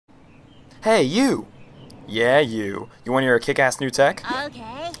Hey, you! Yeah, you. You want to hear a kick-ass new tech?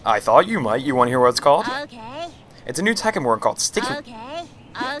 Okay. I thought you might. You want to hear what it's called? Okay. It's a new tech and word called Sticky... Okay.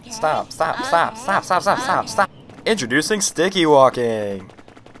 Okay. Stop. Introducing Sticky Walking.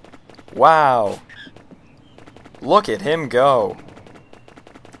 Wow. Look at him go.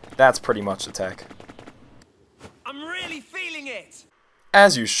 That's pretty much the tech. I'm really feeling it!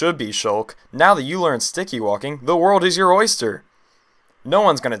 As you should be, Shulk. Now that you learned Sticky Walking, the world is your oyster. No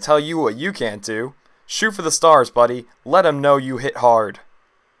one's gonna tell you what you can't do. Shoot for the stars, buddy. Let 'em know you hit hard.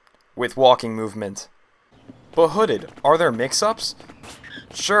 With walking movement. But Hooded, are there mix-ups?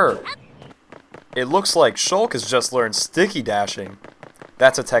 Sure. It looks like Shulk has just learned Sticky Dashing.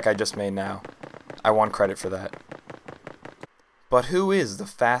 That's a tech I just made now. I want credit for that. But who is the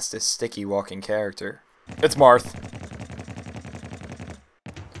fastest Sticky Walking character? It's Marth.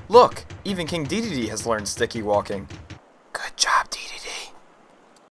 Look, even King Dedede has learned Sticky Walking.